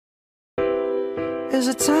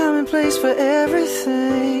There's a time and place for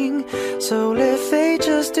everything, so let fate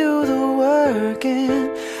just do the work, and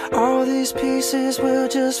all these pieces will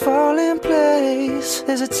just fall in place.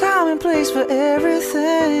 There's a time and place for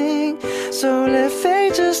everything, so let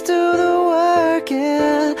fate just do the work,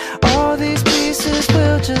 and all these pieces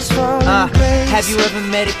will just fall in place. Have you ever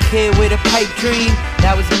met a kid with a pipe dream?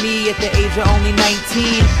 That was me at the age of only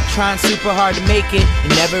 19, trying super hard to make it, and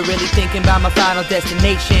never really thinking about my final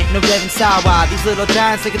destination. No Devin Sawa, these little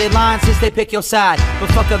giants look at their lines since they pick your side. But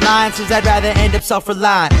fuck alliances, I'd rather end up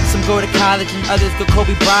self-reliant. Some go to college and others go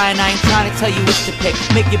Kobe Bryant. I ain't trying to tell you which to pick.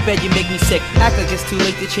 Make your bed, you make me sick. Act like it's too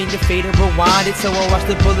late to change your fate or rewind it, so I'll watch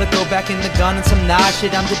the bullet go back in the gun and some nah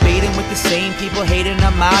shit. I'm debating with the same people hating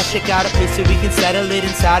on my shit. Got a place so we can settle it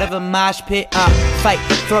inside of a mosh pit. Fight,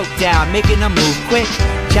 throat down, making a move quick.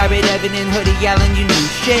 Jared, Evan, and Hoodie Allen, you knew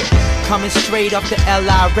shit. Coming straight off the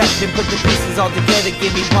LI rep and put the pieces all together.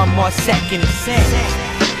 Give me one more second to sing.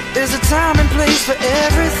 There's a time and place for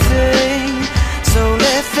everything, so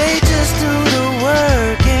let fate just do the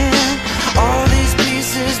work, and all these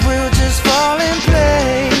pieces will just fall in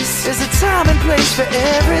place. There's a time and place for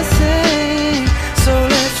everything, so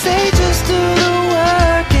let fate just do the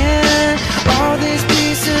work, and all these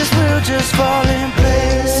pieces will just fall in place.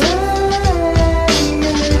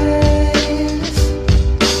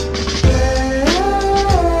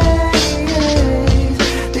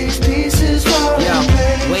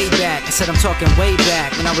 I'm talking way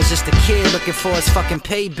back when I was just a kid looking for his fucking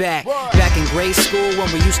payback. Back in grade school when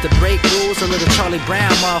we used to break rules, the little Charlie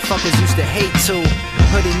Brown motherfuckers used to hate too.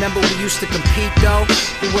 Hoodie, remember we used to compete though?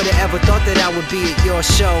 Who would've ever thought that I would be at your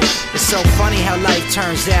show? It's so funny how life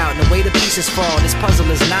turns out, and the way the pieces fall. This puzzle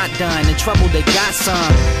is not done, in trouble they got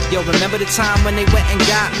some. Yo, remember the time when they went and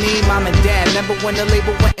got me? Mom and dad, remember when the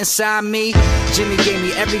label went inside me? Jimmy gave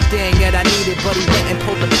me everything that I needed, but he went and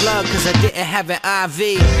pulled the plug cause I didn't have an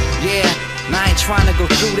IV. Yeah, and I ain't trying to go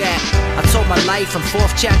through that. I told my life from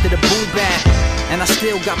 4th chapter to boom back, and I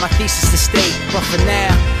still got my thesis to state. But for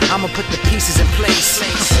now, I'ma put the pieces in place.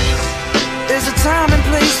 There's a time and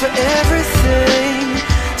place for everything,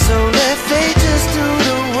 so let fate just do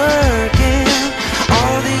the work, and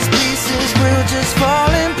all these pieces will just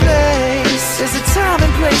fall in place. There's a time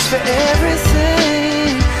and place for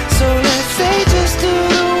everything, so let fate just do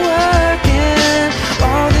the work, and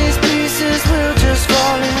all these pieces will just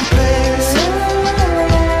fall in place.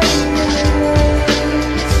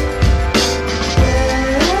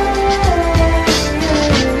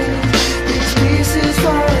 These pieces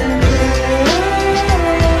fall in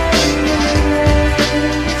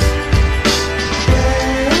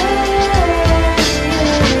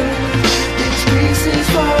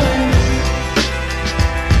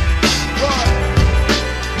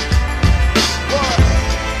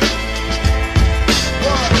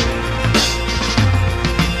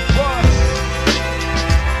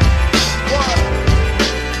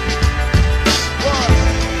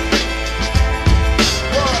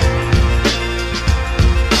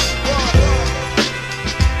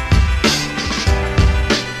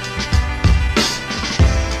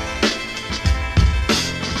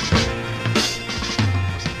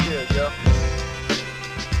Yeah.